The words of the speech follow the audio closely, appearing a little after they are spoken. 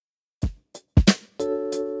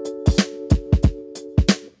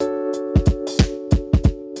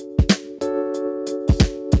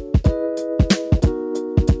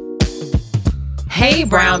Hey,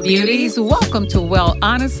 Brown Beauties. Welcome to Well,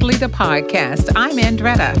 Honestly, the podcast. I'm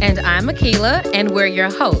Andretta. And I'm Akila, and we're your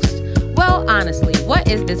hosts. Well, honestly, what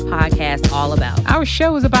is this podcast all about? Our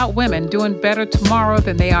show is about women doing better tomorrow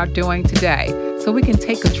than they are doing today, so we can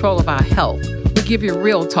take control of our health. We give you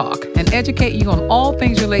real talk and educate you on all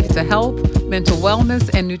things related to health, mental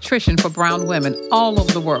wellness, and nutrition for brown women all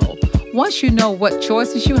over the world. Once you know what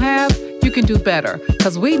choices you have, you can do better,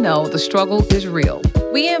 because we know the struggle is real.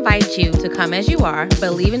 We invite you to come as you are,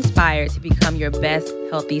 but leave inspired to become your best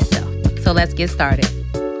healthy self. So let's get started.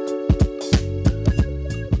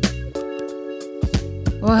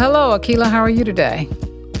 Well, hello, Akila. How are you today?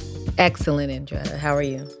 Excellent, Andretta. How are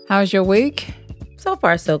you? How's your week? So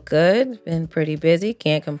far, so good. Been pretty busy.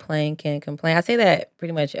 Can't complain. I say that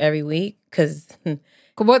pretty much every week because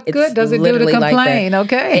what good does it do to complain?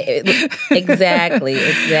 Like okay. Exactly.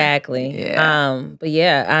 Yeah. But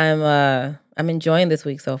yeah, I'm enjoying this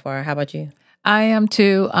week so far. How about you? I am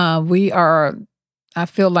too. I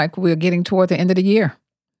feel like we're getting toward the end of the year.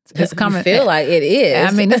 It's coming. You feel like it is.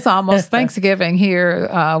 I mean, it's almost Thanksgiving here.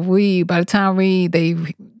 By the time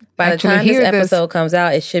this episode comes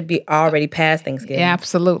out, it should be already past Thanksgiving. Yeah,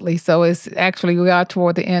 absolutely. So we are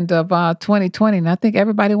toward the end of 2020, and I think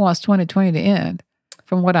everybody wants 2020 to end,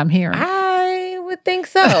 from what I'm hearing. I would think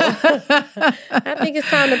so. I think it's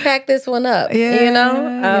time to pack this one up.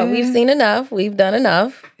 Yeah, We've seen enough. We've done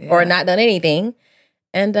enough, or not done anything,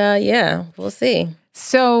 and we'll see.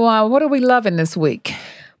 So, what are we loving this week?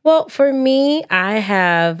 Well, for me, I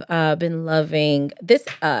have been loving this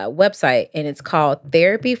website, and it's called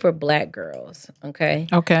Therapy for Black Girls. Okay.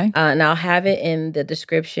 And I'll have it in the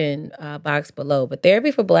description box below. But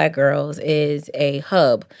Therapy for Black Girls is a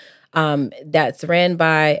hub that's ran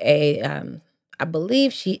by I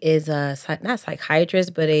believe she is not a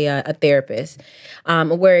psychiatrist, but a therapist,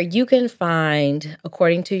 where you can find,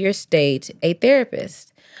 according to your state, a therapist.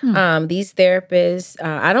 These therapists,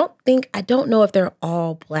 I don't know if they're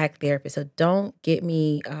all Black therapists, so don't get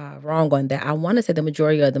me wrong on that. I want to say the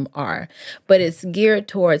majority of them are, but it's geared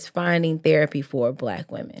towards finding therapy for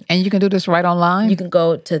Black women. And you can do this right online? You can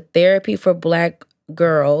go to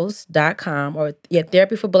therapyforblackgirls.com or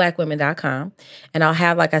therapyforblackwomen.com, and I'll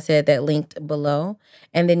have, like I said, that linked below.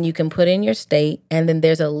 And then you can put in your state, and then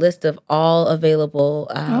there's a list of all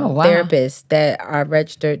available therapists that are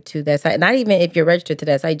registered to that site. Not even if you're registered to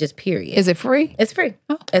that site, just period. Is it free? It's free.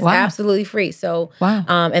 It's absolutely free. So, wow.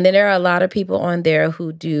 And then there are a lot of people on there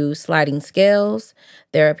who do sliding scales.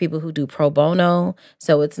 There are people who do pro bono.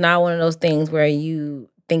 So it's not one of those things where you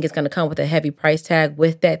think it's going to come with a heavy price tag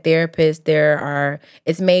with that therapist.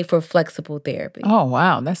 It's made for flexible therapy. Oh,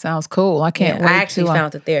 wow. That sounds cool. I can't wait to... I actually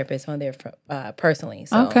found a therapist on there personally.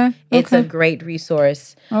 So it's a great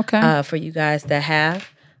resource for you guys to have.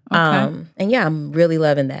 And I'm really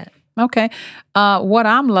loving that. Okay. What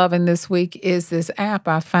I'm loving this week is this app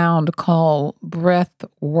I found called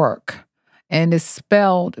Breathwork. And it's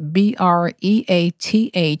spelled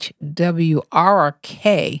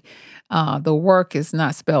BREATHWRK. The work is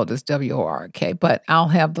not spelled as WORK, but I'll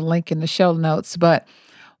have the link in the show notes. But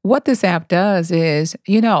what this app does is,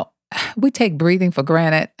 we take breathing for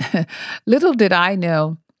granted. Little did I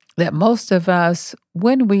know that most of us,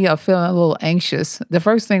 when we are feeling a little anxious, the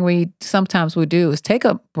first thing we sometimes do is take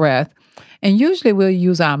a breath. And usually we'll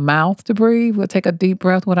use our mouth to breathe. We'll take a deep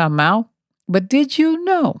breath with our mouth. But did you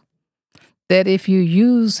know that if you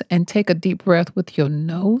use and take a deep breath with your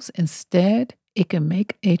nose instead, it can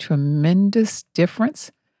make a tremendous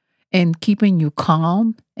difference in keeping you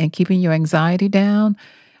calm and keeping your anxiety down?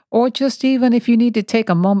 Or just even if you need to take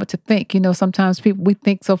a moment to think, sometimes we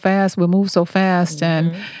think so fast, we move so fast.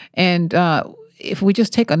 And if we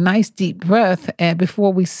just take a nice deep breath and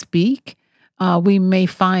before we speak, we may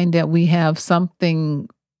find that we have something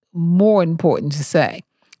more important to say.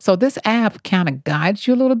 So this app kind of guides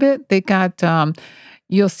you a little bit. They got...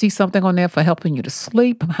 You'll see something on there for helping you to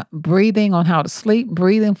sleep, breathing on how to sleep,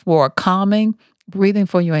 breathing for calming, breathing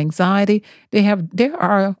for your anxiety. I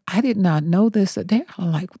did not know this, there are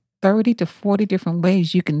like 30 to 40 different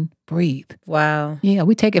ways you can breathe. Wow. Yeah,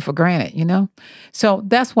 we take it for granted, So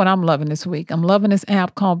that's what I'm loving this week. I'm loving this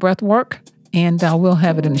app called Breathwork, and we'll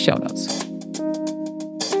have it in the show notes.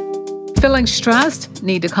 Feeling stressed?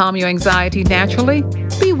 Need to calm your anxiety naturally?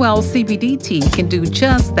 Be Well CBD tea can do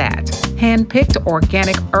just that. Hand-picked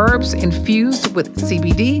organic herbs infused with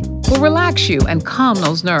CBD will relax you and calm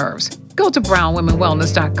those nerves. Go to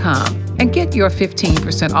brownwomenwellness.com and get your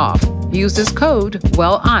 15% off. Use this code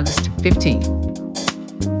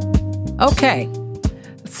WellHonest15. Okay,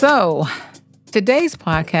 so today's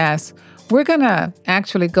podcast, we're going to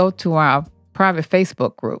actually go to our private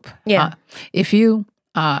Facebook group. Yeah. If you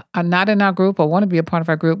are not in our group or want to be a part of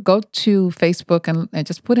our group, go to Facebook and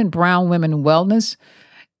just put in Brown Women Wellness.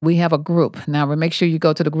 We have a group. Now, make sure you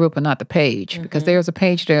go to the group and not the page because there's a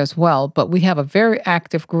page there as well. But we have a very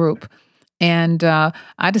active group. And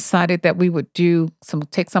I decided that we would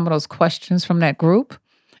take some of those questions from that group.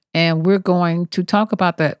 And we're going to talk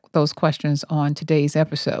about those questions on today's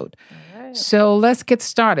episode. All right. So let's get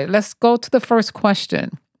started. Let's go to the first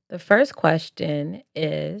question. The first question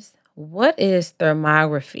is, what is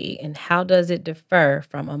thermography and how does it differ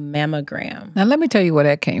from a mammogram? Now, let me tell you where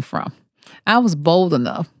that came from. I was bold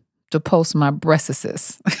enough to post my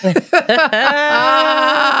breastises.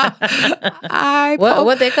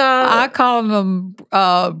 What they call? I call them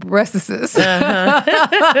breastises.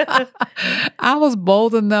 I was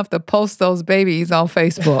bold enough to post those babies on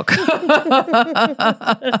Facebook.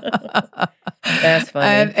 That's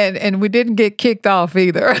funny. And we didn't get kicked off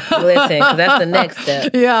either. Listen, because that's the next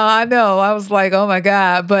step. Yeah, I know. I was like, oh my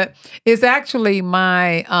God. But it's actually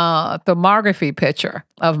my thermography picture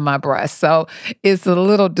of my breast. So it's a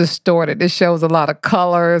little distorted. It shows a lot of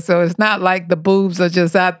color. So it's not like the boobs are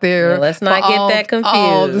just out there. Well, let's not get that confused.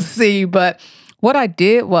 All to see. But what I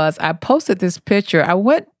did was I posted this picture. I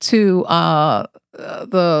went to the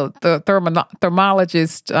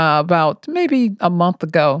thermologist about maybe a month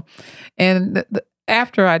ago. And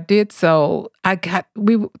after I did so,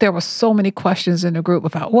 there were so many questions in the group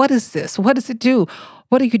about what is this? What does it do?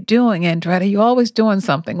 What are you doing, Andretta? You're always doing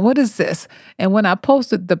something. What is this? And when I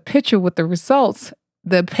posted the picture with the results,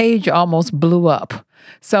 the page almost blew up.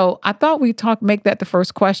 So I thought we'd make that the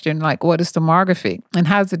first question, like what is thermography and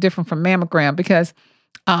how is it different from mammogram? Because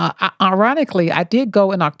ironically, I did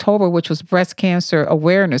go in October, which was Breast Cancer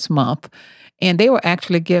Awareness Month, and they were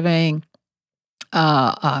actually giving, they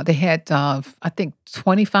had, I think,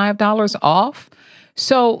 $25 off.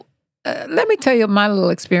 So let me tell you my little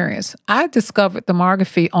experience. I discovered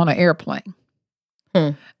thermography on an airplane.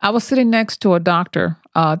 I was sitting next to a doctor.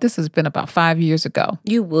 This has been about 5 years ago.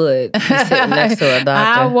 You would be sitting next to a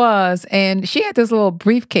doctor. I was. And she had this little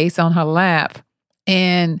briefcase on her lap.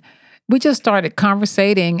 And we just started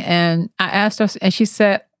conversating. And I asked her, and she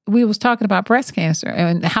said, we was talking about breast cancer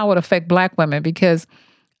and how it affect Black women because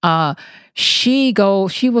she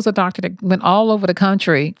was a doctor that went all over the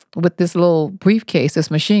country with this little briefcase, this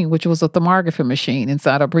machine, which was a thermography machine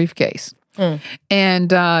inside a briefcase.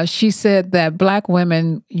 And she said that Black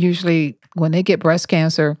women usually, when they get breast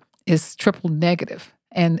cancer, is triple negative,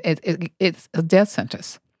 and it's a death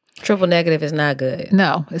sentence. Triple negative is not good.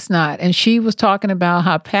 No, it's not. And she was talking about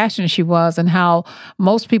how passionate she was and how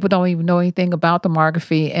most people don't even know anything about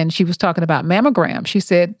thermography. And she was talking about mammogram. She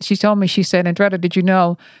told me, Andretta, did you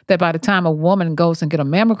know that by the time a woman goes and get a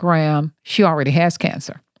mammogram, she already has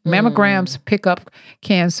cancer? Mammograms pick up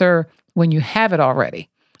cancer when you have it already.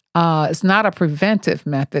 It's not a preventive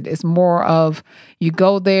method. It's more of you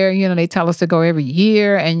go there, they tell us to go every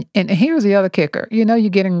year. And here's the other kicker. You're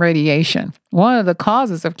getting radiation. One of the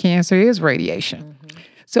causes of cancer is radiation.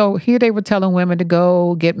 So here they were telling women to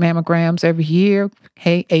go get mammograms every year,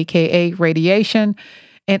 AKA radiation.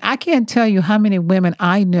 And I can't tell you how many women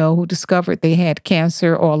I know who discovered they had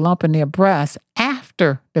cancer or a lump in their breast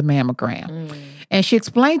after the mammogram. And she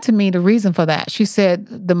explained to me the reason for that. She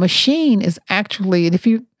said the machine is actually,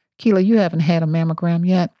 Keila, you haven't had a mammogram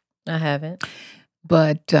yet. I haven't.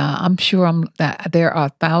 But I'm sure that there are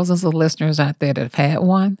thousands of listeners out there that have had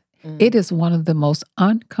one. It is one of the most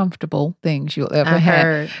uncomfortable things you'll ever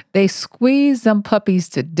have. They squeeze them puppies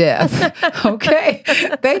to death. Okay,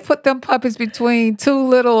 they put them puppies between two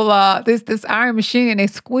little this iron machine, and they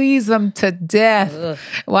squeeze them to death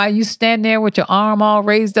while you stand there with your arm all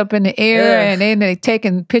raised up in the air, and then they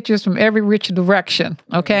taking pictures from every which direction.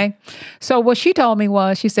 Okay, so what she told me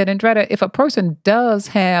was, she said, Andretta, if a person does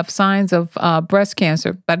have signs of breast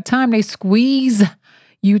cancer, by the time they squeeze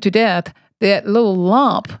you to death, that little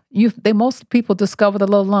lump, most people discover the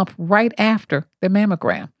little lump right after the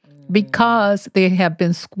mammogram because they have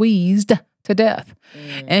been squeezed to death.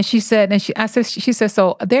 And she said, she said,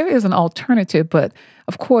 so there is an alternative, but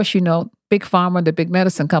of course, Big Pharma, the big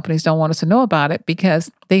medicine companies don't want us to know about it because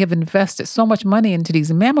they have invested so much money into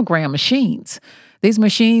these mammogram machines. These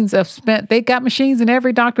machines they got machines in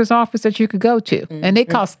every doctor's office that you could go to. And they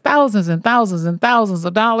cost thousands and thousands and thousands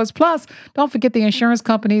of dollars. Plus, don't forget the insurance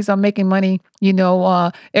companies are making money,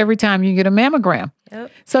 every time you get a mammogram.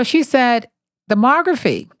 Yep. So she said,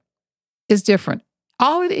 thermography is different.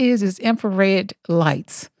 All it is infrared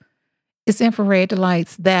lights. It's infrared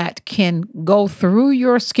lights that can go through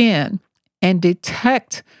your skin and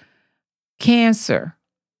detect cancer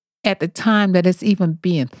at the time that it's even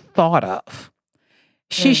being thought of.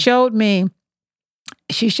 She showed me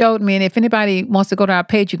she showed me, and if anybody wants to go to our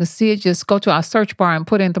page, you can see it. Just go to our search bar and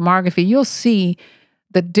put in thermography. You'll see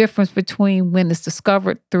the difference between when it's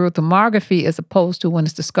discovered through thermography as opposed to when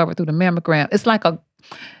it's discovered through the mammogram. It's like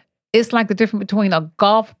the difference between a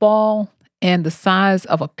golf ball and the size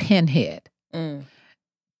of a pinhead.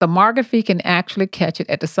 Thermography can actually catch it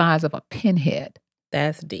at the size of a pinhead.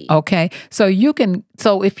 That's deep. Okay.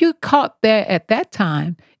 So if you caught that at that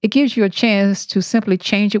time, it gives you a chance to simply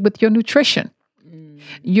change it with your nutrition.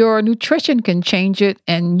 Your nutrition can change it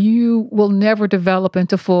and you will never develop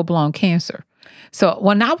into full-blown cancer. So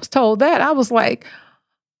when I was told that, I was like,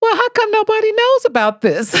 well, how come nobody knows about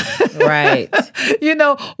this? Right.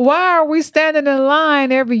 Why are we standing in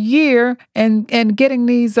line every year and getting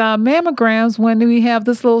these mammograms when we have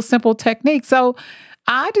this little simple technique? So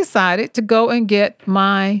I decided to go and get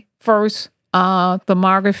my first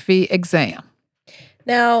thermography exam.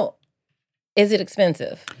 Now, is it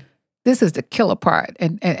expensive? This is the killer part.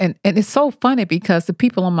 And it's so funny because the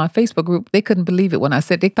people on my Facebook group, they couldn't believe it when I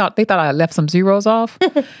said they thought I left some zeros off.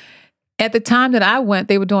 At the time that I went,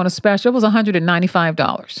 they were doing a special. It was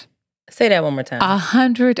 $195. Say that one more time.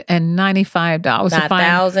 $195. Not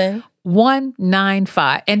 1,000?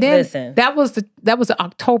 $195. And then Listen. that was the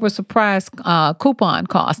October surprise coupon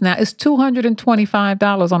cost. Now it's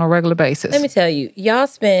 $225 on a regular basis. Let me tell you, y'all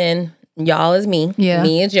is me. Yeah.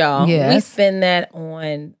 Me is y'all. Yes. We spend that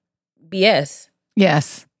on BS.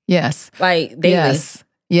 Yes. Like daily.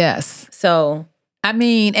 Yes. So I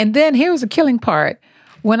mean, and then here's the killing part.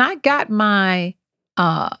 When I got my,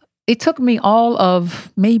 it took me all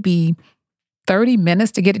of maybe 30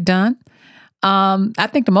 minutes to get it done. I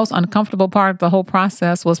think the most uncomfortable part of the whole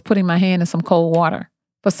process was putting my hand in some cold water.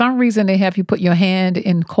 For some reason, they have you put your hand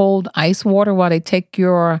in cold ice water while they take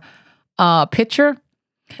your picture.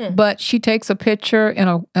 But she takes a picture in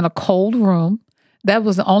a cold room. That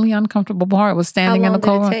was the only uncomfortable part, was standing in the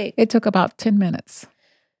cold room. It took about 10 minutes.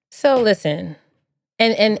 So listen.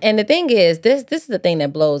 And the thing is, this is the thing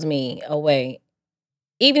that blows me away.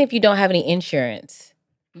 Even if you don't have any insurance,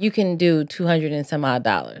 you can do $200 and some odd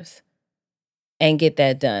and get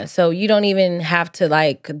that done. So you don't even have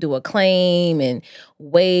to do a claim and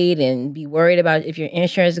wait and be worried about if your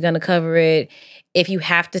insurance is going to cover it. If you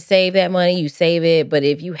have to save that money, you save it. But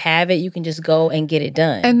if you have it, you can just go and get it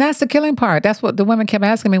done. And that's the killing part. That's what the women kept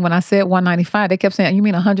asking me when I said $195. They kept saying, "You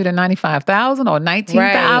mean $195,000 or $19,000?"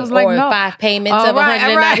 Right. I was like, or no. 5 payments of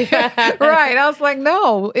 $195. Right. I was like,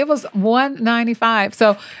 no, it was $195.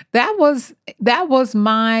 So that was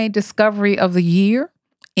my discovery of the year.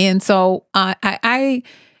 And so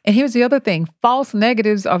and here's the other thing. False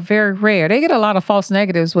negatives are very rare. They get a lot of false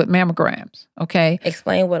negatives with mammograms, okay?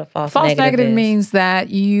 Explain what a false negative is. Means that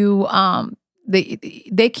you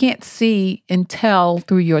they can't see and tell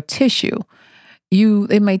through your tissue.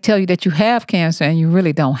 They may tell you that you have cancer and you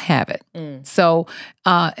really don't have it. So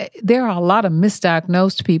there are a lot of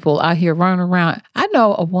misdiagnosed people out here running around. I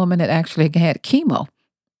know a woman that actually had chemo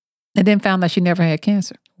and then found that she never had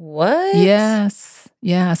cancer. What?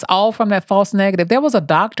 Yes, all from that false negative. There was a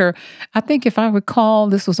doctor, I think if I recall,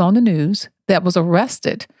 this was on the news, that was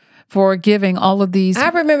arrested for giving all of these. I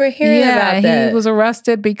remember hearing about that. He was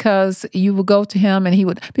arrested because you would go to him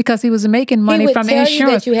and because he was making money from insurance. He would tell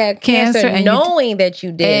you that you had cancer and knowing that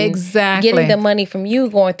you did. Exactly. Getting the money from you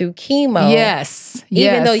going through chemo. Yes.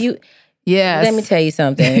 Even though you... Yes. Let me tell you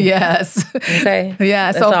something. Yes. Okay.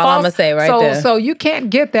 Yeah. That's all I'm going to say there. So you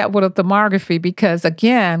can't get that with a thermography because,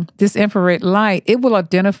 again, this infrared light, it will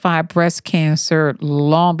identify breast cancer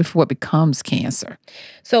long before it becomes cancer.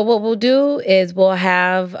 So what we'll do is we'll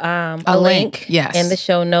have a link in the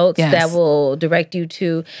show notes that will direct you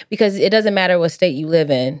to, because it doesn't matter what state you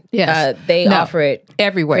live in. Yes. They offer it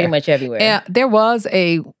everywhere. Pretty much everywhere. There was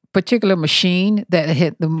a particular machine that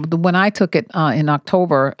hit when I took it in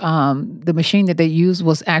October. The machine that they used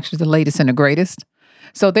was actually the latest and the greatest.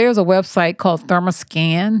 So there's a website called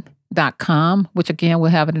thermoscan.com, which again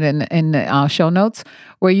we'll have it in the show notes,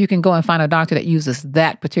 where you can go and find a doctor that uses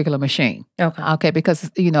that particular machine. Okay,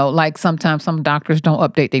 because like sometimes some doctors don't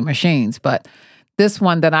update their machines, but this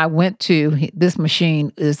one that I went to, this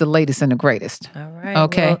machine is the latest and the greatest. All right.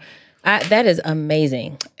 Okay. Well, that is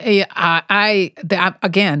amazing. Yeah,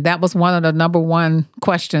 again, that was one of the number one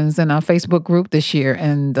questions in our Facebook group this year,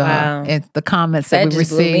 and the comments that we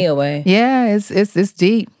received blew me away. Yeah, it's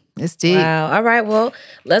deep. It's deep. Wow. All right. Well,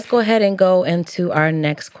 let's go ahead and go into our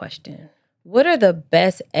next question. What are the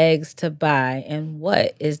best eggs to buy, and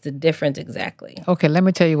what is the difference exactly? Okay, let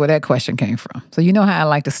me tell you where that question came from. So you know how I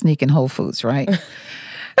like to sneak in Whole Foods, right?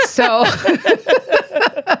 So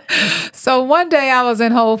one day I was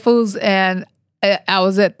in Whole Foods and I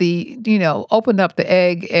was at the, opened up the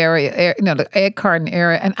egg area, the egg carton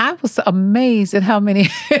area, and I was amazed at how many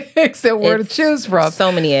eggs there were to choose from.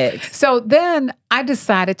 So many eggs. So then I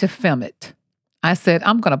decided to film it. I said,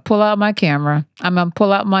 I'm going to pull out my camera. I'm going to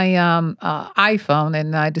pull out my iPhone,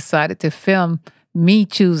 and I decided to film me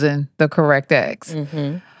choosing the correct eggs.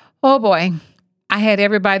 Mm-hmm. Oh, boy. I had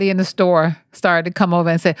everybody in the store started to come over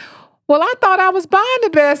and say, well, I thought I was buying the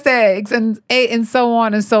best eggs and so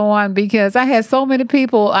on, because I had so many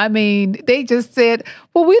people. I mean, they just said,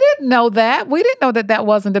 well, we didn't know that. We didn't know that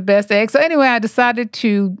wasn't the best egg. So anyway, I decided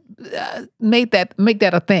to make that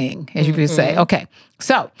a thing, as you could say. Okay.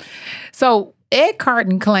 So egg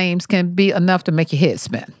carton claims can be enough to make your head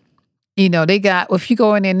spin. They got, if you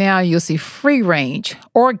go in there now, you'll see free range,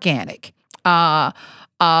 organic,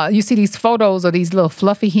 you see these photos of these little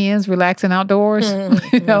fluffy hens relaxing outdoors.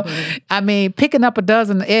 I mean, picking up a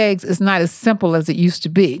dozen eggs is not as simple as it used to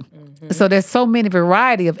be. Mm-hmm. So there's so many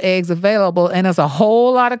variety of eggs available, and there's a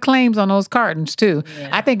whole lot of claims on those cartons too. Yeah.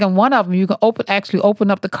 I think in one of them you can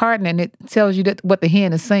open up the carton and it tells you what the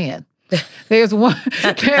hen is saying. There's one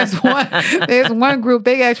group,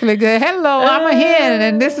 they actually go, hello, I'm a hen,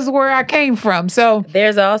 and this is where I came from. So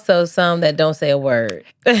there's also some that don't say a word.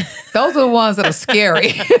 Those are the ones that are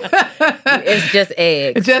scary. It's just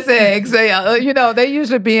eggs. Just eggs. They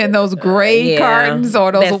usually be in those gray cartons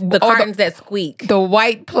or the cartons that squeak. The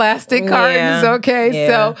white plastic cartons. Okay. Yeah.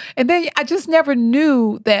 So, and then I just never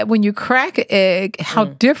knew that when you crack an egg, how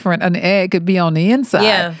different an egg could be on the inside.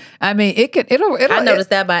 Yeah. I mean, it'll I noticed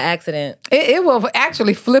that by accident. It will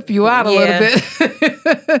actually flip you out a little bit.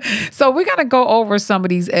 So we're going to go over some of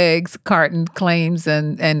these eggs, carton claims,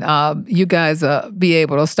 and you guys be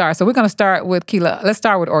able to start. So we're going to start with Keila. Let's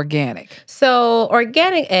start with organic. So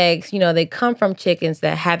organic eggs, they come from chickens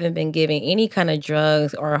that haven't been given any kind of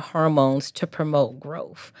drugs or hormones to promote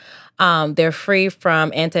growth. They're free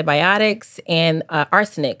from antibiotics and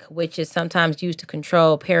arsenic, which is sometimes used to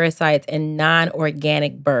control parasites in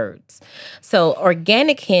non-organic birds. So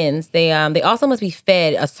organic hens, they also must be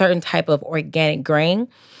fed a certain type of organic grain.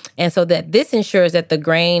 And so that this ensures that the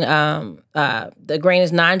grain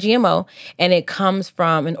is non-GMO, and it comes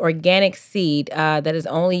from an organic seed that is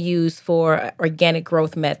only used for organic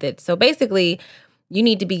growth methods. So basically, you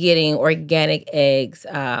need to be getting organic eggs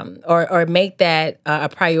or make that a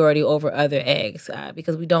priority over other eggs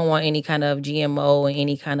because we don't want any kind of GMO and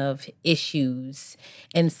any kind of issues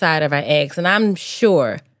inside of our eggs. And I'm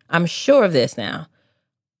sure of this now.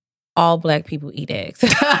 All Black people eat eggs.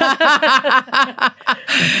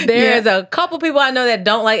 There's a couple people I know that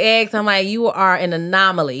don't like eggs. I'm like, you are an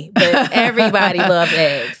anomaly, but everybody loves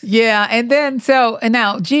eggs. Yeah, and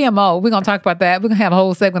now GMO, we're going to talk about that. We're going to have a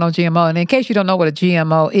whole segment on GMO. And in case you don't know what a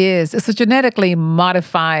GMO is, it's a genetically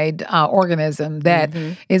modified organism that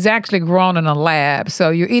is actually grown in a lab.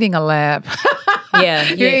 So you're eating a lab. Yeah,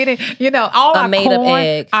 you're eating, all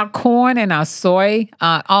our corn and our soy.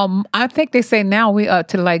 I think they say now we up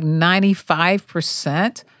to like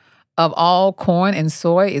 95% of all corn and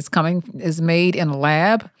soy is made in a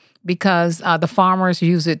lab because the farmers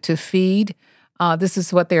use it to feed. This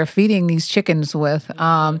is what they're feeding these chickens with,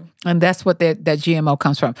 and that's what that GMO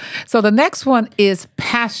comes from. So the next one is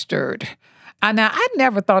pastured. Now, I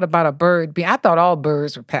never thought about a bird I thought all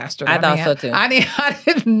birds were pastured. I thought so too. I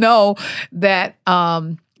didn't know that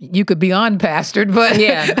you could be unpastured, but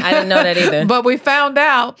yeah, I didn't know that either. But we found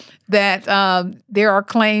out that there are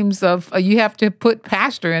claims of you have to put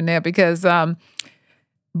pasture in there because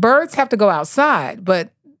birds have to go outside,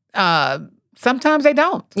 but sometimes they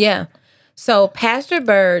don't. Yeah. So pastured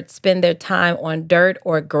birds spend their time on dirt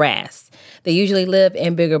or grass. They usually live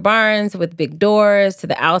in bigger barns with big doors to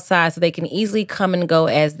the outside so they can easily come and go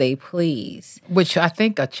as they please. Which I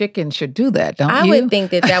think a chicken should do that, don't you? I would think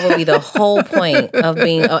that would be the whole point of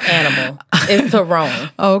being an animal, is to roam.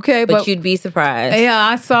 Okay. But you'd be surprised. Yeah,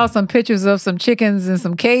 I saw some pictures of some chickens in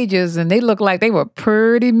some cages, and they looked like they were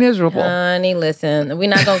pretty miserable. Honey, listen, we're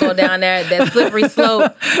not going to go down that slippery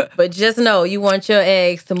slope, but just know you want your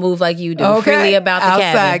eggs to move like you do. Okay. Freely about the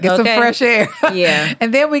outside, cabin. Get some fresh air. Yeah.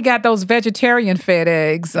 And then we got those vegetarian fed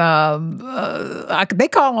eggs. They call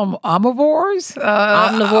them omnivores.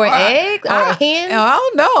 Omnivore eggs or hens? I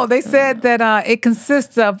don't know. They said that it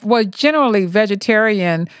consists of, generally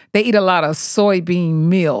vegetarian, they eat a lot of soybean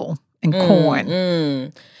meal and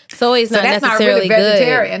corn. Soy is not necessarily not really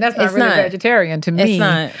vegetarian. Good. That's not really vegetarian to me. It's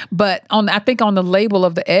not. But I think on the label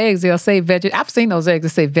of the eggs, they'll say I've seen those eggs that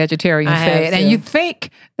say vegetarian fed, and you think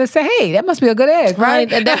they say, "Hey, that must be a good egg, right?"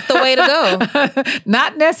 That's the way to go.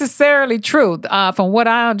 Not necessarily true. From what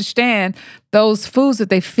I understand, those foods that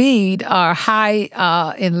they feed are high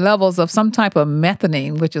in levels of some type of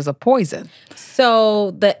methionine, which is a poison.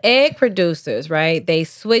 So the egg producers, right? They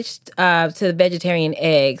switched to the vegetarian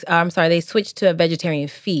eggs. They switched to a vegetarian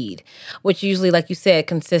feed, which usually, like you said,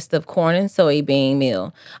 consists of corn and soybean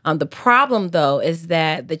meal. The problem, though, is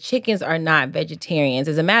that the chickens are not vegetarians.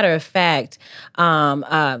 As a matter of fact,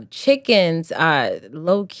 chickens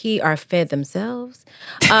low key are fed themselves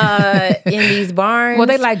in these barns. Well,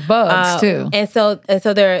 they like bugs too, and so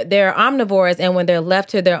they're omnivores. And when they're left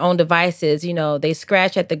to their own devices, they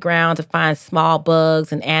scratch at the ground to find small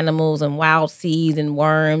bugs and animals and wild seeds and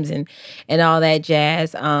worms and all that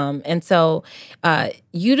jazz. And so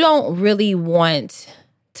you don't really want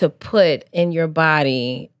to put in your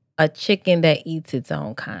body a chicken that eats its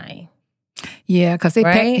own kind. Yeah, because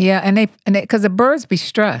because the birds be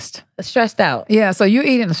stressed out. Yeah, so you're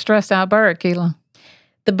eating a stressed out bird, Keela.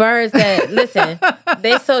 The birds that, listen,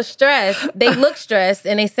 they so stressed, they look stressed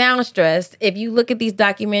and they sound stressed. If you look at these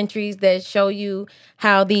documentaries that show you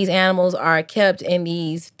how these animals are kept in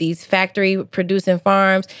these factory producing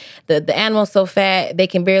farms, the animals so fat, they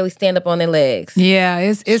can barely stand up on their legs. Yeah,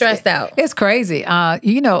 it's stressed out. It's crazy.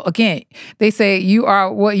 Again, they say you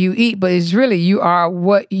are what you eat, but it's really you are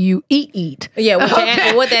what you eat. Yeah, what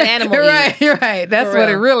that animal eats. Right. That's what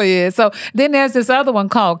it really is. So then there's this other one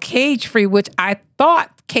called Cage Free, which I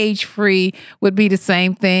thought cage free would be the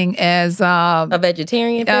same thing as a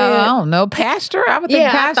vegetarian food. I don't know, pasture. I would think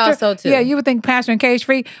pasture. I thought so too. Yeah, you would think pasture and cage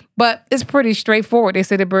free, but it's pretty straightforward. They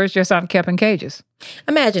say the birds just aren't kept in cages.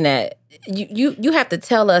 Imagine that. You have to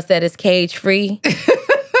tell us that it's cage free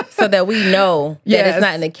so that we know that it's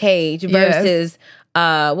not in a cage versus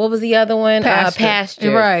what was the other one?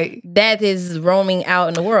 Pasture. Right. That is roaming out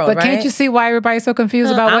in the world, but right? Can't you see why everybody's so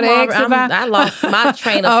confused about what eggs are about? I lost my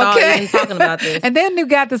train of thought even talking about this. And then you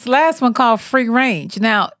got this last one called free range.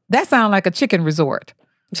 Now, that sounds like a chicken resort.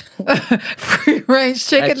 Free range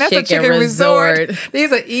chicken. That's a chicken resort.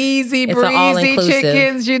 These are easy, breezy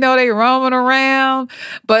chickens. They roaming around.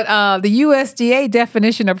 But the USDA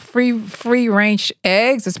definition of free range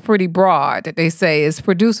eggs is pretty broad. They say is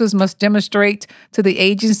producers must demonstrate to the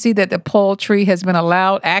agency that the poultry has been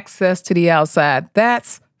allowed access to the outside.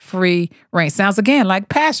 That's free range. Sounds again like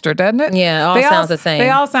pasture, doesn't it? Yeah, it all sounds the same. They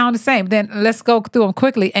all sound the same. Then let's go through them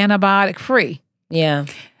quickly. Antibiotic free. Yeah.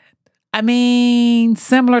 I mean,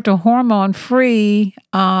 similar to hormone free,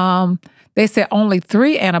 they say only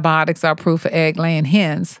 3 antibiotics are approved for egg-laying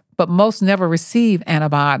hens, but most never receive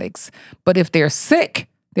antibiotics. But if they're sick,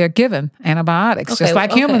 they're given antibiotics, just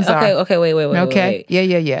like humans are. Okay, wait. Okay,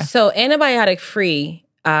 yeah. So antibiotic free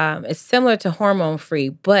is similar to hormone free,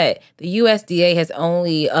 but the USDA has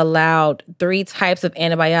only allowed 3 types of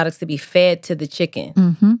antibiotics to be fed to the chicken.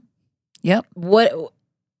 Mm-hmm. Yep.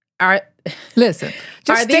 Listen,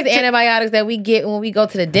 are these antibiotics that we get when we go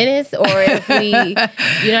to the dentist, or if we,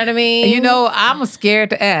 you know what I mean? I'm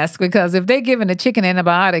scared to ask because if they're giving the chicken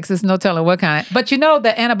antibiotics, there's no telling what kind. But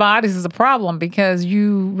the antibiotics is a problem because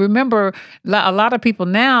you remember a lot of people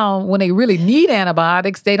now, when they really need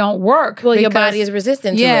antibiotics, they don't work. Well, your body is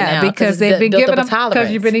resistant to it now. Because they've been giving them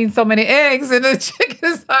because you've been eating so many eggs and the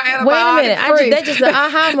chickens are antibiotic Wait a minute, that's just an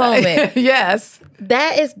aha moment. Yes,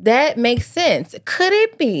 that makes sense. Could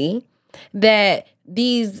it be that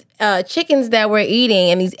these chickens that we're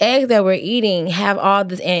eating and these eggs that we're eating have all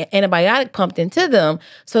this antibiotic pumped into them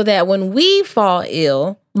so that when we fall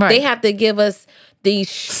ill, they have to give us these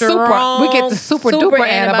strong, we get the super duper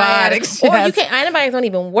antibiotics. Or antibiotics don't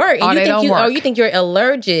even work. Or you think you're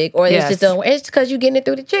allergic, or it's just don't work. It's because you're getting it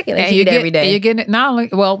through the chicken and you eat every day. You're getting it not only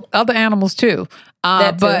other animals too.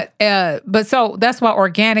 But so that's why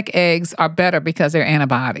organic eggs are better because they're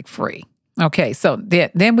antibiotic free. Okay, so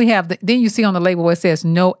then we have then you see on the label where it says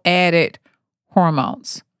no added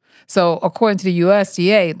hormones. So according to the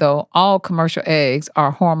USDA, though, all commercial eggs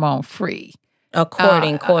are hormone free.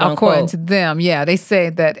 According to them, they say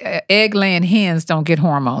that egg-laying hens don't get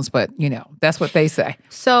hormones, but that's what they say.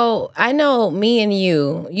 So I know me and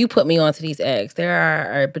you put me onto these eggs. There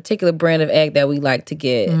are a particular brand of egg that we like to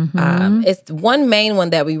get. Mm-hmm. It's one main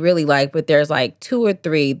one that we really like, but there's like 2 or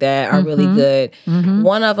 3 that are really good. Mm-hmm.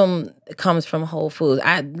 One of them comes from Whole Foods.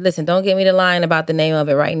 Don't get me to line about the name of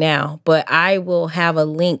it right now, but I will have a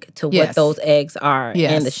link to what those eggs are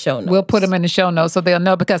in the show notes. We'll put them in the show notes so they'll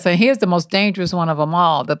know, because here's the most dangerous one of them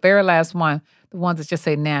all. The very last one, the ones that just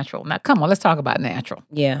say natural. Now, come on, let's talk about natural.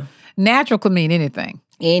 Yeah. Natural could mean anything.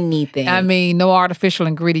 I mean, no artificial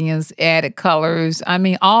ingredients, added colors. I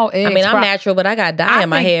mean, all eggs. I mean, I'm natural, but I got dye in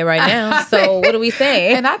my head right now. So what are we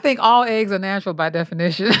saying? And I think all eggs are natural by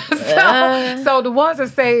definition. So the ones that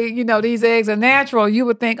say, these eggs are natural, you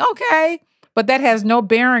would think, okay, But that has no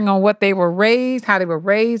bearing on what they were raised, how they were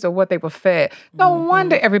raised, or what they were fed. No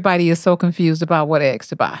wonder everybody is so confused about what eggs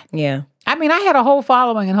to buy. Yeah. I mean, I had a whole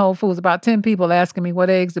following in Whole Foods, about 10 people asking me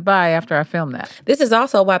what eggs to buy after I filmed that. This is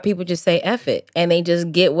also why people just say F it and they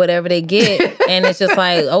just get whatever they get. And it's just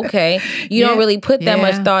like, okay, you don't really put that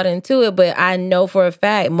much thought into it. But I know for a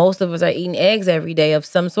fact, most of us are eating eggs every day of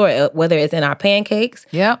some sort, whether it's in our pancakes,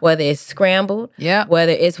 whether it's scrambled,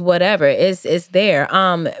 whether it's whatever, it's there.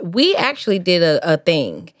 We actually did a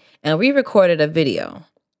thing and we recorded a video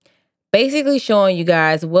basically showing you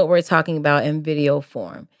guys what we're talking about in video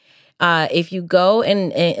form. If you go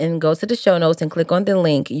and go to the show notes and click on the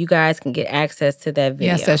link, you guys can get access to that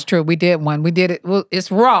video. Yes, that's true. We did one. We did it. Well, it's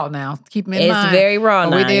raw now. Keep in mind. It's very raw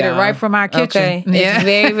now. We did it right from our kitchen. Okay. It's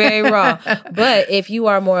very, very raw. But if you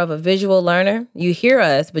are more of a visual learner, you hear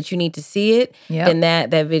us, but you need to see it, then that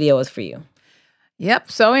video is for you. Yep.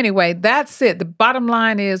 So anyway, that's it. The bottom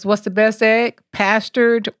line is, what's the best egg?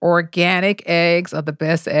 Pastured organic eggs are the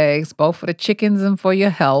best eggs, both for the chickens and for your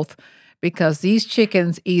health. Because these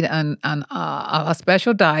chickens eat a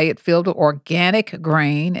special diet filled with organic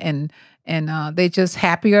grain, and they're just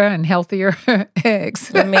happier and healthier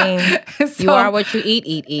eggs. I mean, you are what you eat.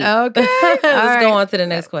 Okay. Let's go on to the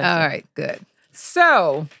next question. All right, good.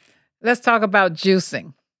 So let's talk about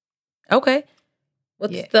juicing. Okay.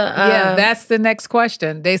 That's the next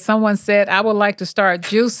question. Someone said, I would like to start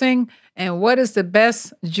juicing. And what is the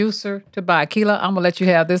best juicer to buy? Keila, I'm going to let you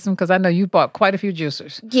have this one because I know you bought quite a few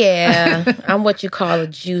juicers. Yeah, I'm what you call a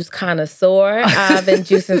juice connoisseur. I've been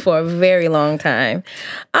juicing for a very long time.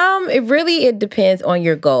 It depends on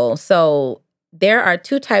your goal. So there are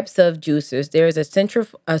two types of juicers. There's a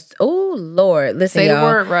centrifugal. Say the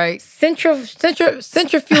word right. Centrifugal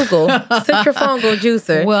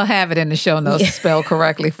juicer. We'll have it in the show notes spelled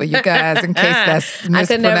correctly for you guys in case that's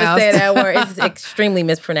mispronounced. I could never say that word. It's extremely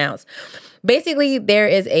mispronounced. Basically, there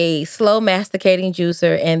is a slow masticating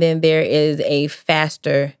juicer, and then there is a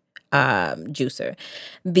faster juicer.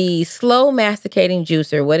 The slow masticating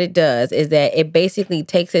juicer, what it does is that it basically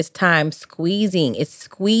takes its time squeezing. It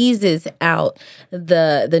squeezes out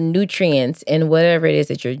the nutrients in whatever it is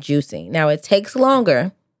that you're juicing. Now, it takes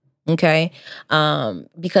longer. Okay.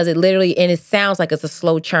 Because it sounds like it's a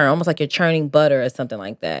slow churn, almost like you're churning butter or something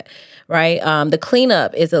like that. Right. The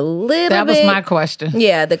cleanup is a little bit. That was my question.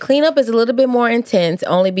 Yeah. The cleanup is a little bit more intense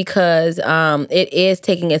only because it is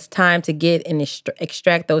taking its time to get and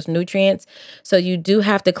extract those nutrients. So you do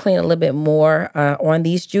have to clean a little bit more on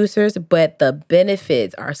these juicers, but the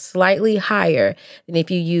benefits are slightly higher than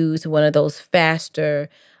if you use one of those faster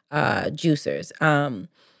juicers.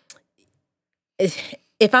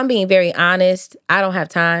 If I'm being very honest, I don't have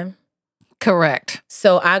time. Correct.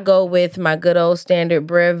 So I go with my good old standard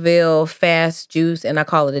Breville fast juice and I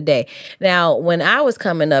call it a day. Now, when I was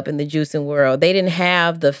coming up in the juicing world, they didn't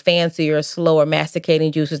have the fancier, slower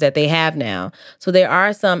masticating juices that they have now. So there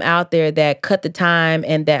are some out there that cut the time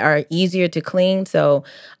and that are easier to clean. So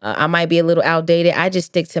I might be a little outdated. I just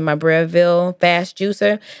stick to my Breville fast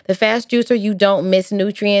juicer. The fast juicer, you don't miss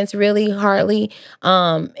nutrients really hardly.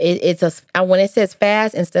 When it says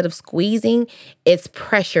fast, instead of squeezing, it's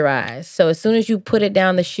pressurized. So as soon as you put it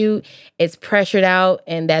down the chute, it's pressured out,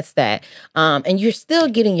 and that's that. And you're still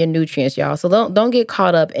getting your nutrients, y'all. So don't get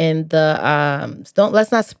caught up in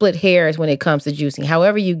let's not split hairs when it comes to juicing.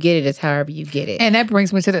 However you get it is however you get it. And that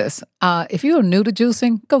brings me to this. If you're new to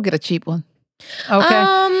juicing, go get a cheap one.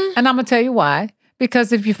 Okay. And I'm gonna tell you why.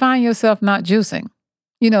 Because if you find yourself not juicing,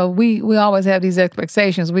 we always have these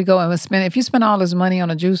expectations. We go and spend. If you spend all this money on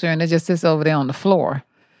a juicer and it just sits over there on the floor,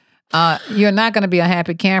 you're not going to be a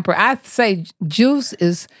happy camper. I say juice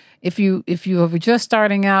is, if you are just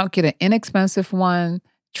starting out, get an inexpensive one,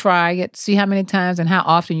 try it, see how many times and how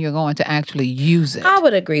often you're going to actually use it. I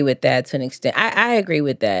would agree with that to an extent. I agree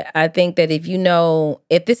with that. I think that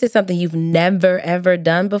if this is something you've never, ever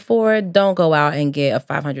done before, don't go out and get a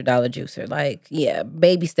 $500 juicer.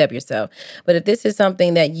 Baby step yourself. But if this is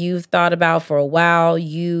something that you've thought about for a while,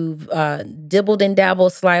 you've dibbled and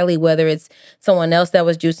dabbled slightly, whether it's someone else that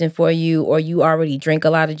was juicing for you or you already drink a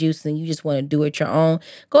lot of juice and you just want to do it your own,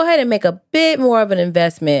 go ahead and make a bit more of an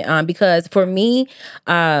investment. Because for me,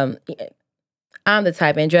 I'm the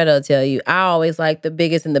type, Andretta will tell you, I always like the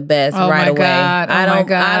biggest and the best right away.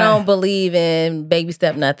 I don't believe in baby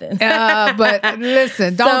step nothing. But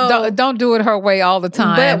listen, don't do it her way all the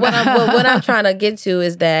time. But what I'm trying to get to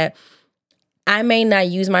is that I may not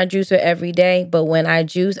use my juicer every day, but when I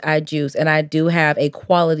juice, and I do have a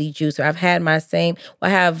quality juicer. I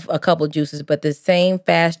have a couple juicers, but the same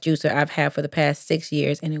fast juicer I've had for the past 6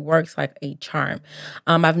 years, and it works like a charm.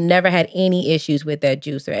 I've never had any issues with that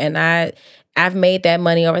juicer, and I've made that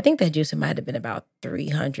money over. I think that juicer might have been about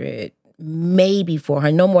 $300, maybe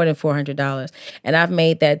 $400, no more than $400. And I've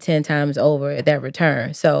made that 10 times over that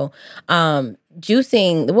return. So,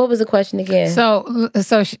 juicing, what was the question again? So look,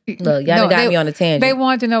 y'all got me on a tangent. They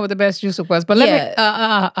wanted to know what the best juicer was, but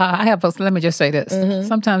let me just say this. Mm-hmm.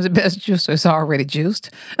 Sometimes the best juicer is already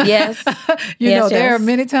juiced. Yes. There are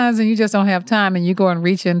many times when you just don't have time and you go and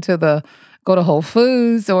reach into go to Whole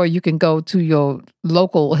Foods, or you can go to your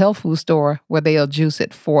local health food store where they'll juice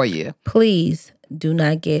it for you. Please do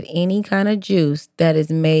not get any kind of juice that is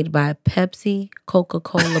made by Pepsi,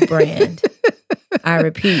 Coca-Cola brand. I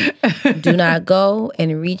repeat, do not go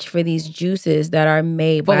and reach for these juices that are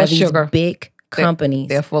made by these big companies.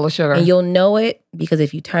 They're full of sugar. And you'll know it because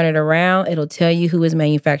if you turn it around, it'll tell you who is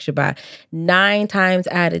manufactured by. 9 times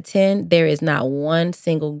out of 10, there is not one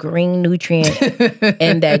single green nutrient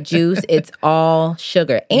in that juice. It's all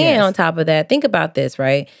sugar. And on top of that, think about this,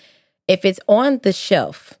 right? If it's on the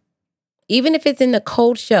shelf, even if it's in the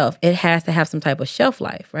cold shelf, it has to have some type of shelf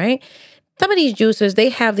life, right? Some of these juicers, they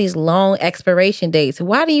have these long expiration dates.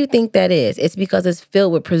 Why do you think that is? It's because it's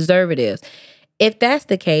filled with preservatives. If that's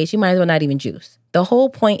the case, you might as well not even juice. The whole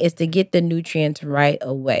point is to get the nutrients right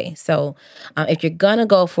away. So if you're going to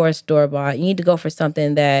go for a store-bought, you need to go for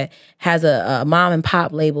something that has a mom and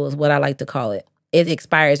pop label is what I like to call it. It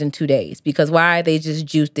expires in 2 days because why? They just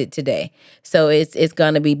juiced it today. So it's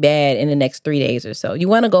going to be bad in the next 3 days or so. You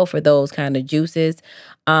want to go for those kind of juices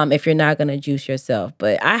if you're not going to juice yourself.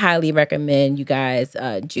 But I highly recommend you guys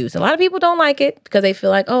juice. A lot of people don't like it because they feel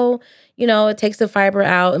like, it takes the fiber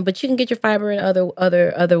out, but you can get your fiber in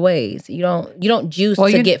other ways. You don't juice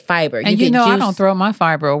to get fiber. And I don't throw my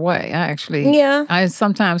fiber away. I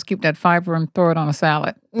sometimes keep that fiber and throw it on a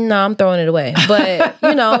salad. No, I'm throwing it away. But,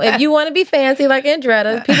 if you want to be fancy like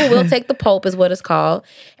Andretta, people will take the pulp is what it's called.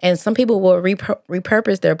 And some people will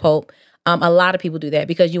repurpose their pulp. A lot of people do that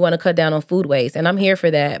because you want to cut down on food waste. And I'm here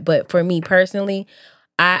for that. But for me personally,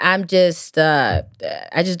 I just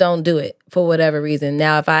don't do it for whatever reason.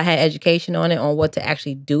 Now, if I had education on it, on what to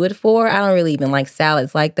actually do it for, I don't really even like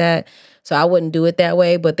salads like that. So I wouldn't do it that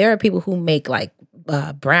way. But there are people who make like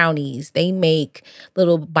brownies. They make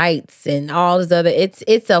little bites and all this other.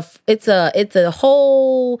 It's a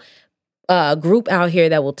whole group out here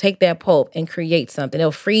that will take that pulp and create something.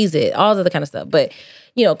 They'll freeze it, all this other kind of stuff. But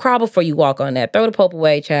crawl before you walk on that. Throw the pulp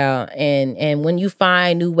away, child. And when you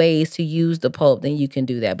find new ways to use the pulp, then you can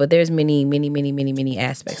do that. But there's many, many, many, many, many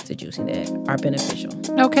aspects to juicing that are beneficial.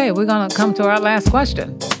 Okay, we're going to come to our last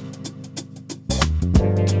question.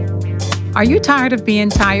 Are you tired of being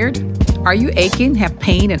tired? Are you aching, have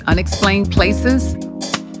pain in unexplained places?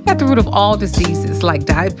 At the root of all diseases like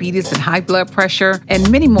diabetes and high blood pressure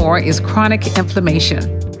and many more is chronic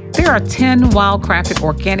inflammation. There are 10 wild-crafted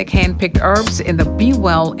organic hand-picked herbs in the Be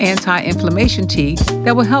Well anti-inflammation tea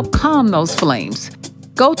that will help calm those flames.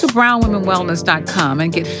 Go to brownwomenwellness.com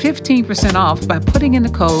and get 15% off by putting in the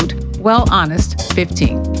code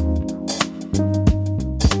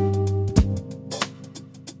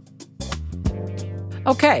WellHonest15.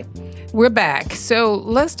 Okay, we're back. So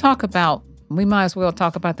let's talk about we might as well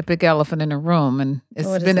talk about the big elephant in the room. And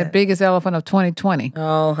it's been the biggest elephant of 2020.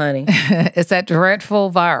 Oh, honey. It's that dreadful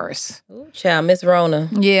virus. Ooh, child, Miss Rona.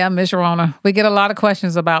 Yeah, Miss Rona. We get a lot of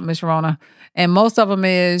questions about Miss Rona. And most of them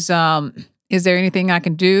is there anything I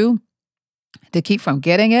can do to keep from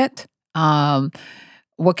getting it?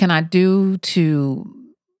 What can I do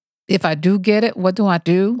if I do get it, what do I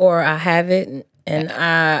do? Or I have it and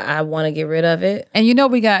I want to get rid of it. And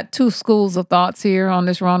we got two schools of thoughts here on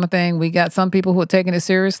this Rona thing. We got some people who are taking it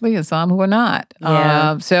seriously and some who are not.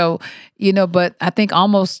 Yeah. But I think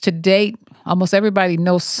almost to date, almost everybody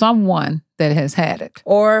knows someone that has had it.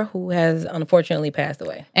 Or who has unfortunately passed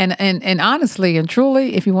away. And honestly and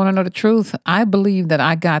truly, if you want to know the truth, I believe that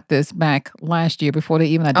I got this back last year before they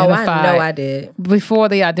even identified. Oh, I know I did. Before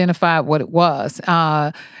they identified what it was.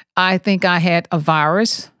 I think I had a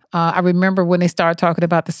virus. I remember when they started talking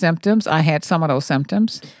about the symptoms, I had some of those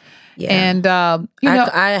symptoms. Yeah. And,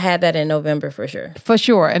 I had that in November for sure. For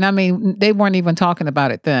sure. And I mean, they weren't even talking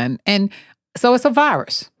about it then. And so it's a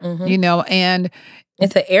virus, and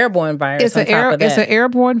it's an airborne virus. It's an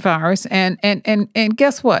airborne virus. And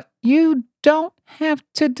guess what? You don't have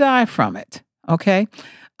to die from it. Okay.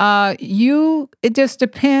 It just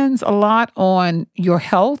depends a lot on your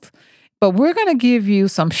health. But we're going to give you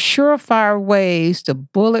some surefire ways to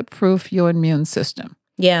bulletproof your immune system.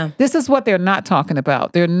 Yeah. This is what they're not talking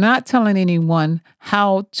about. They're not telling anyone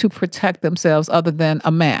how to protect themselves other than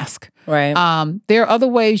a mask. Right. There are other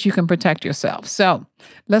ways you can protect yourself. So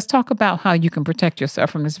let's talk about how you can protect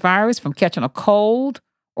yourself from this virus, from catching a cold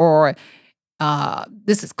or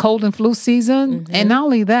This is cold and flu season. And not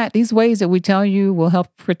only that, these ways that we tell you will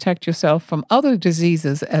help protect yourself from other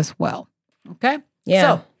diseases as well. Okay? Yeah.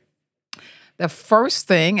 So the first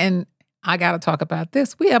thing, and I got to talk about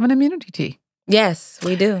this, we have an immunity tea. Yes,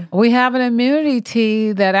 we do. We have an immunity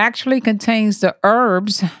tea that actually contains the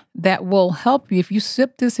herbs that will help you. If you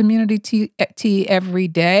sip this immunity tea every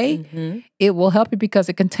day, it will help you because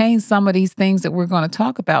it contains some of these things that we're going to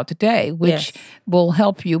talk about today, which will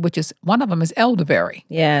help you, which is one of them is elderberry.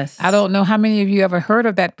 Yes. I don't know how many of you ever heard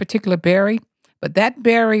of that particular berry, but that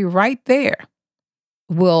berry right there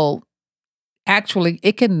will actually,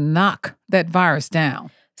 it can knock that virus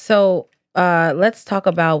down. So let's talk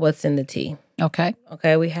about what's in the tea. Okay.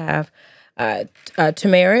 Okay, we have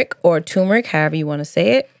turmeric or turmeric, however you want to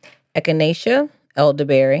say it, echinacea,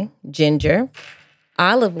 elderberry, ginger,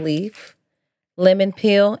 olive leaf, lemon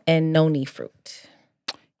peel, and noni fruit.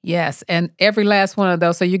 Yes, and every last one of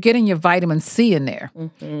those. So you're getting your vitamin C in there.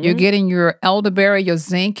 You're getting your elderberry, your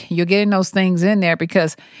zinc. You're getting those things in there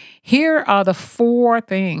because here are the 4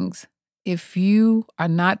 things. If you are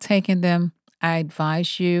not taking them, I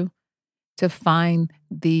advise you to find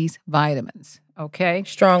these vitamins, okay?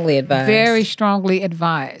 Strongly advised. Very strongly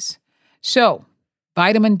advised. So,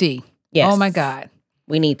 vitamin D. Yes. Oh, my God.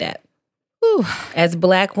 We need that. Whew. As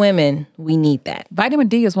Black women, we need that. Vitamin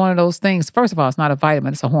D is one of those things. First of all, it's not a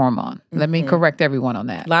vitamin, it's a hormone. Let me correct everyone on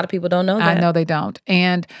that. A lot of people don't know that. I know they don't.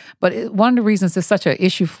 But one of the reasons it's such an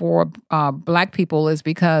issue for Black people is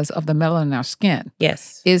because of the melanin in our skin.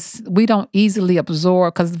 Yes. Is we don't easily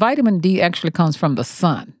absorb, because vitamin D actually comes from the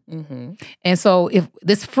sun. And so if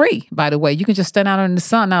it's free, by the way, you can just stand out in the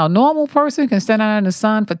sun. Now, a normal person can stand out in the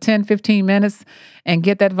sun for 10, 15 minutes and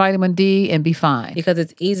get that vitamin D and be fine. Because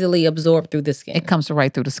it's easily absorbed through the skin. It comes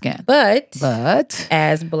right through the skin. But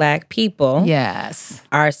as Black people, yes,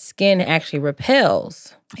 our skin actually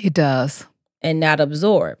repels. It does. And not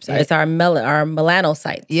absorbs. It's our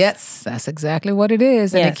melanocytes. Yes, that's exactly what it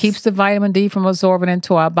is. And it keeps the vitamin D from absorbing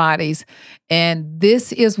into our bodies. And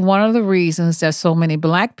this is one of the reasons that so many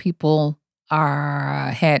Black people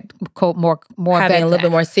had more having a little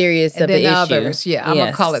bit more serious of the issue. Others. Yeah, I'm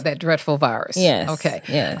going to call it that dreadful virus. Yes. Okay.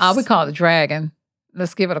 Yes. We call it dragon.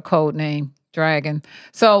 Let's give it a code name. Dragon.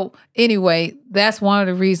 So anyway, that's one of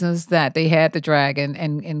the reasons that they had the dragon,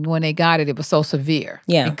 and when they got it, it was so severe.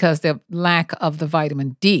 Yeah, because the lack of the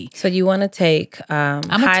vitamin D. So you want to take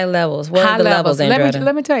high levels. What are the levels?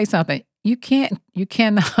 Let me tell you something. You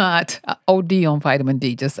cannot OD on vitamin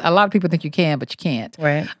D. Just a lot of people think you can, but you can't.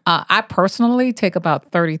 Right. I personally take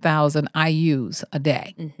about 30,000 IUs a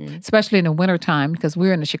day, especially in the wintertime, because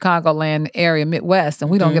we're in the Chicagoland area, Midwest,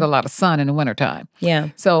 and we don't get a lot of sun in the wintertime. Yeah.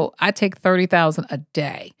 So I take 30,000 a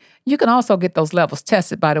day. You can also get those levels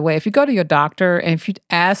tested, by the way. If you go to your doctor and if you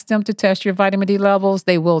ask them to test your vitamin D levels,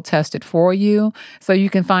 they will test it for you. So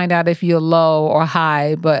you can find out if you're low or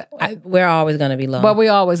high. But we're always going to be low. But we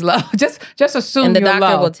always low. Just assume and the you're low.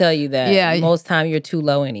 doctor will tell you that. Yeah. Most time you're too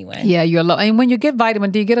low anyway. Yeah, you're low. And when you get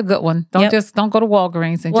vitamin D, get a good one. Don't go to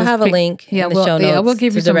Walgreens. And we'll have a link in the show notes. Yeah, we'll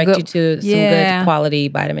give you direct you to some good quality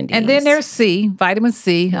vitamin D. And then there's C, vitamin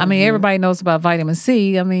C. I mean, everybody knows about vitamin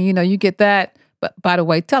C. I mean, you get that. But by the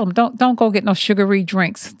way, tell them don't go get no sugary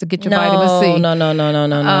drinks to get your vitamin C.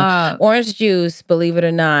 No. Orange juice, believe it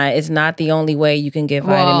or not, is not the only way you can get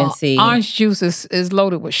vitamin C. Orange juice is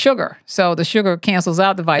loaded with sugar, so the sugar cancels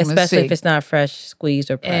out the vitamin C. Especially if it's not fresh squeezed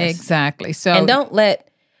or pressed. Exactly. So and don't let.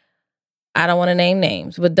 I don't want to name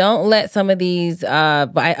names, but don't let some of these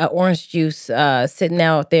orange juice sitting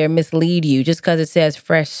out there mislead you. Just because it says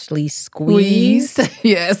freshly squeezed,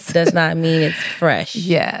 yes, does not mean it's fresh.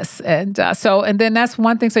 Yes, and then that's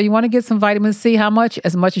one thing. So you want to get some vitamin C. How much?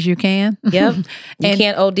 As much as you can. Yep. You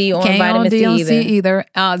can't OD on vitamin C either.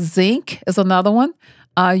 Zinc is another one.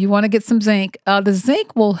 You want to get some zinc. The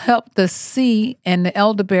zinc will help the C and the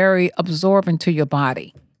elderberry absorb into your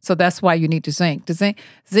body. So that's why you need the zinc. The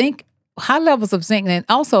zinc. High levels of zinc. And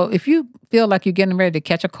also, if you feel like you're getting ready to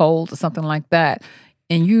catch a cold or something like that,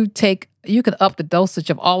 and you can up the dosage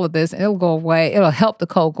of all of this and it'll go away. It'll help the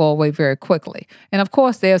cold go away very quickly. And of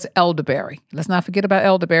course, there's elderberry. Let's not forget about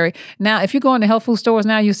elderberry. Now, if you go into health food stores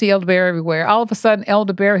now, you see elderberry everywhere. All of a sudden,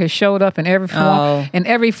 elderberry has showed up in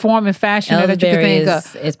every form and fashion that you can think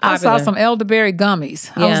of. I saw some elderberry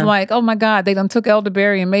gummies. Yeah. I was like, oh my God, they done took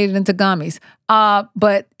elderberry and made it into gummies.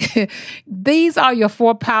 But these are your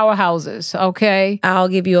 4 powerhouses, okay? I'll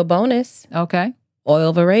give you a bonus. Okay. Oil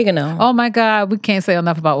of oregano. Oh my God, we can't say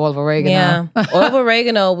enough about oil of oregano. Yeah, oil of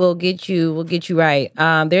oregano will get you right.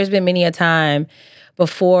 There's been many a time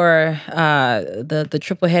before the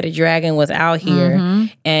triple-headed dragon was out here,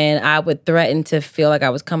 and I would threaten to feel like I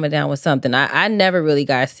was coming down with something. I never really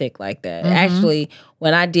got sick like that. Actually,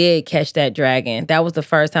 when I did catch that dragon, that was the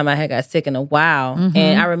first time I had got sick in a while.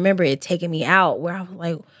 And I remember it taking me out where I was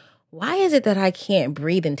like, why is it that I can't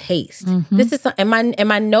breathe and taste? This is and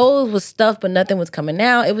my nose was stuffed, but nothing was coming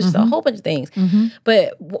out. It was just a whole bunch of things.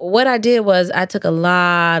 But what I did was I took a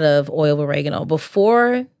lot of oil of oregano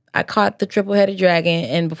before I caught the triple-headed dragon,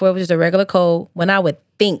 and before it was just a regular cold. When I would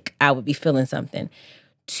think I would be feeling something,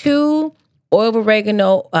 2 oil of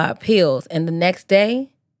oregano pills, and the next day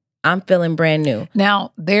I'm feeling brand new.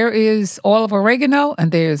 Now, there is oil of oregano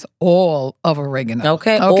and there's oil of oregano.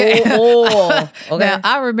 Okay. Oil. Okay. Now,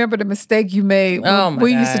 I remember the mistake you made when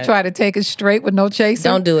we used to try to take it straight with no chaser.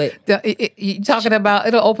 Don't do it. You're talking about,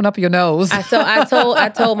 it'll open up your nose. I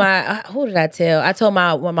told my, who did I tell? I told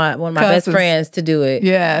one of my best friends to do it.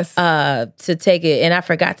 Yes. To take it. And I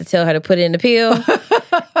forgot to tell her to put it in the pill.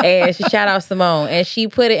 And she shout out Simone. And she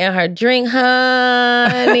put it in her drink,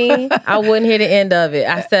 honey. I wouldn't hear the end of it.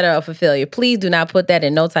 I set her up for failure. Please do not put that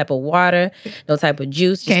in no type of water, no type of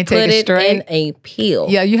juice. Just put it in a pill.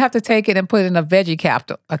 Yeah, you have to take it and put it in a veggie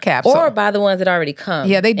capsule. Or buy the ones that already come.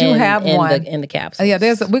 Yeah, they do have one. In the capsule. Yeah,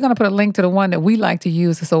 we're going to put a link to the one that we like to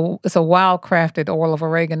use. It's a wild-crafted oil of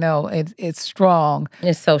oregano. It's strong.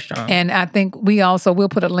 It's so strong. And I think we'll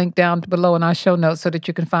put a link down below in our show notes so that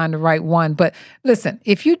you can find the right one. But listen,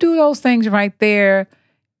 if you do those things right there,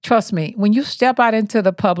 trust me, when you step out into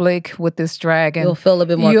the public with this dragon, you'll feel a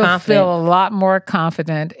bit more confident. You'll feel a lot more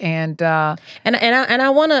confident, and I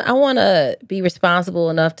wanna be responsible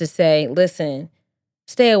enough to say, listen,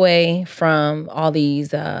 stay away from all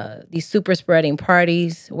these super spreading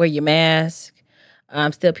parties. Wear your mask.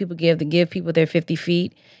 Still, people give people their 50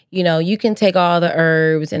 feet. You know, you can take all the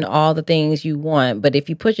herbs and all the things you want, but if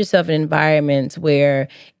you put yourself in environments where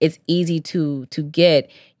it's easy to get,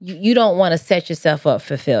 you don't want to set yourself up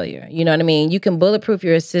for failure. You know what I mean? You can bulletproof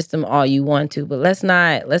your system all you want to, but let's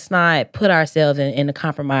not put ourselves in a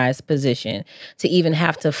compromised position to even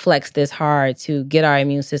have to flex this hard to get our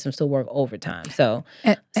immune systems to work overtime. So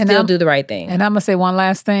still do the right thing. And I'm going to say one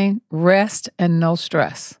last thing, rest and no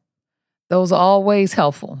stress. Those are always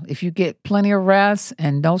helpful. If you get plenty of rest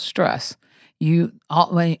and no stress,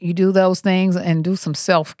 when you do those things and do some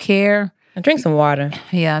self-care. And drink some water.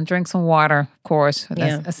 Yeah, and drink some water, of course.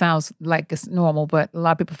 That sounds like it's normal, but a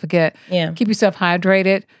lot of people forget. Yeah. Keep yourself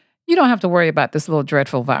hydrated. You don't have to worry about this little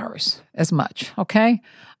dreadful virus as much, okay?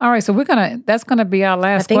 All right, so that's gonna be our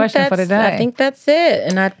last question for today. I think that's it.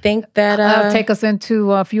 And I think that take us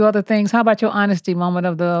into a few other things. How about your honesty moment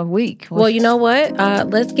of the week? Well, you know what?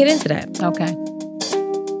 Let's get into that. Okay.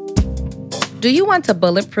 Do you want to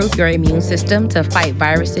bulletproof your immune system to fight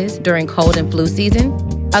viruses during cold and flu season?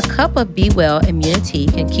 A cup of Be Well Immunity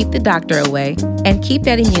can keep the doctor away and keep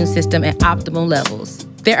that immune system at optimal levels.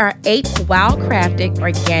 There are 8 wild-crafted,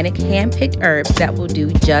 organic, hand-picked herbs that will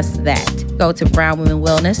do just that. Go to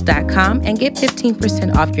brownwomenwellness.com and get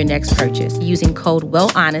 15% off your next purchase using code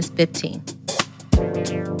WellHonest15.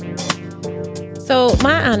 So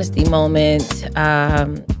my honesty moment,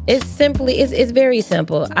 it's very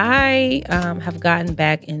simple. I have gotten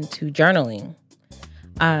back into journaling.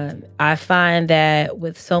 I find that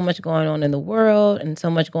with so much going on in the world and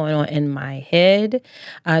so much going on in my head,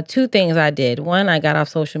 2 things I did. One, I got off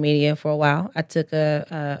social media for a while. I took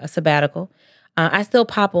a sabbatical. I still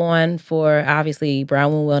pop on for, obviously,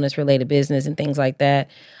 Brown Women Wellness related business and things like that.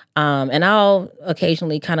 And I'll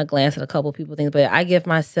occasionally kind of glance at a couple people things, but I give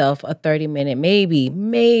myself a 30-minute,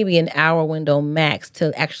 maybe an hour window max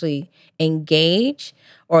to actually engage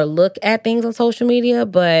or look at things on social media.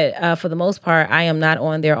 But for the most part, I am not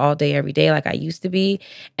on there all day, every day like I used to be.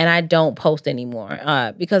 And I don't post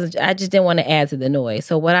anymore because I just didn't want to add to the noise.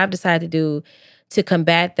 So what I've decided to do to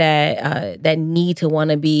combat that need to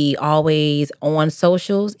want to be always on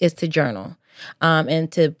socials is to journal.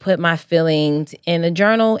 And to put my feelings in a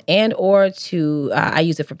journal and or to, I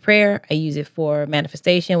use it for prayer. I use it for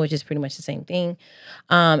manifestation, which is pretty much the same thing.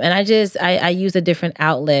 And I use a different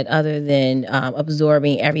outlet other than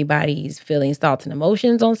absorbing everybody's feelings, thoughts, and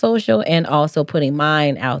emotions on social and also putting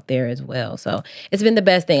mine out there as well. So it's been the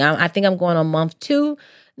best thing. I think I'm going on month 2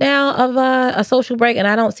 now of a social break, and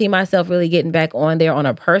I don't see myself really getting back on there on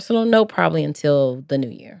a personal note probably until the new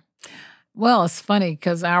year. Well, it's funny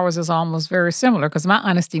because ours is almost very similar because my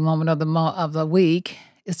honesty moment of the week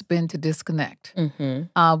has been to disconnect. Mm-hmm.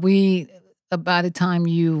 By the time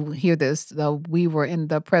you hear this, we were in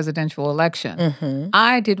the presidential election. Mm-hmm.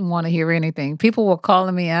 I didn't want to hear anything. People were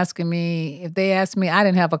calling me, asking me. If they asked me, I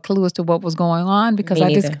didn't have a clue as to what was going on because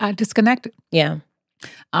I disconnected. Yeah.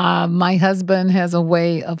 My husband has a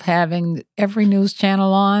way of having every news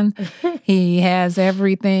channel on. He has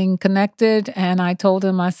everything connected. And I told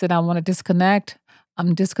him, I said, I want to disconnect.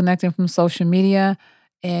 I'm disconnecting from social media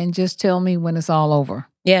and just tell me when it's all over.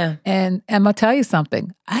 Yeah. And I'm going to tell you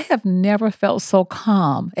something. I have never felt so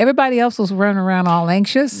calm. Everybody else was running around all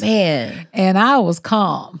anxious. Man. And I was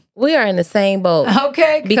calm. We are in the same boat.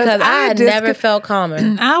 Okay. Because I had never felt calmer.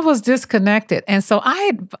 I was disconnected. And so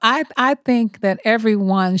I think that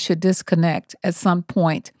everyone should disconnect at some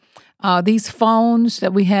point. These phones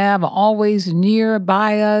that we have are always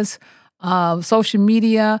nearby us. Social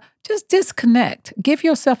media, just disconnect. Give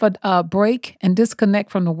yourself a break and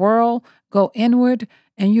disconnect from the world. Go inward.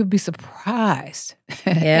 And you'll be surprised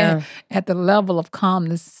at the level of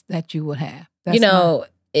calmness that you would have.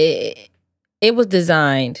 It was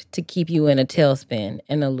designed to keep you in a tailspin,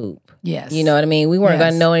 in a loop. Yes. You know what I mean? We weren't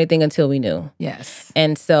going to know anything until we knew. Yes.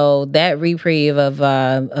 And so that reprieve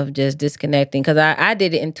of just disconnecting, because I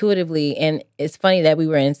did it intuitively, and it's funny that we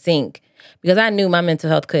were in sync. Because I knew my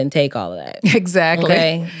mental health couldn't take all of that. Exactly.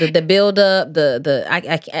 Okay, the build up,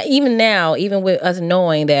 I even now, even with us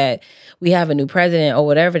knowing that we have a new president or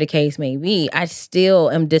whatever the case may be, I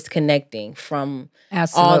still am disconnecting from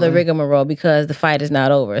all the rigmarole because the fight is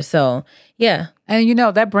not over. So yeah, and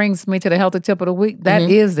that brings me to the healthy tip of the week. That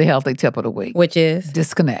is the healthy tip of the week, which is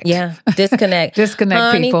disconnect. Yeah, disconnect. Disconnect,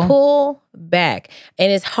 honey, people. Pull back,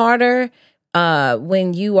 and it's harder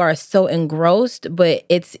when you are so engrossed, but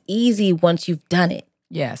it's easy once you've done it.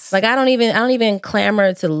 Yes. Like I don't even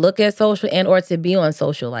clamor to look at social and or to be on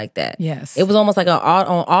social like that. Yes. It was almost like on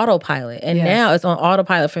autopilot. And now it's on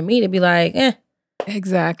autopilot for me to be like,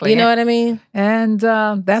 Exactly. You know what I mean? And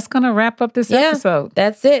that's going to wrap up this episode.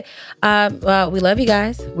 That's it. Well, we love you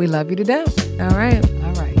guys. We love you to death. All right.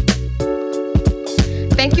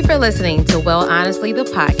 Thank you for listening to Well Honestly, the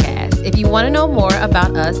podcast. If you want to know more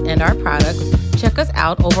about us and our products, check us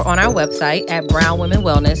out over on our website at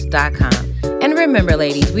brownwomenwellness.com. And remember,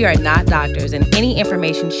 ladies, we are not doctors, and any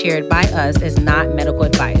information shared by us is not medical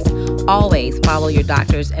advice. Always follow your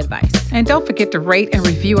doctor's advice. And don't forget to rate and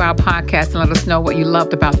review our podcast and let us know what you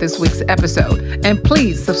loved about this week's episode. And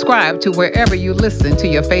please subscribe to wherever you listen to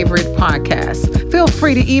your favorite podcasts. Feel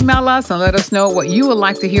free to email us and let us know what you would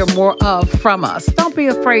like to hear more of from us. Don't be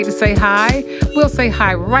afraid to say hi. We'll say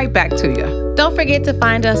hi right back to you. Don't forget to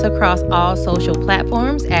find us across all social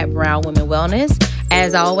platforms at Brown Women Wellness.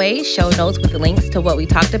 As always, show notes with the links to what we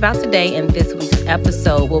talked about today in this week's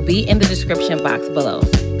episode will be in the description box below.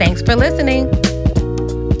 Thanks for listening.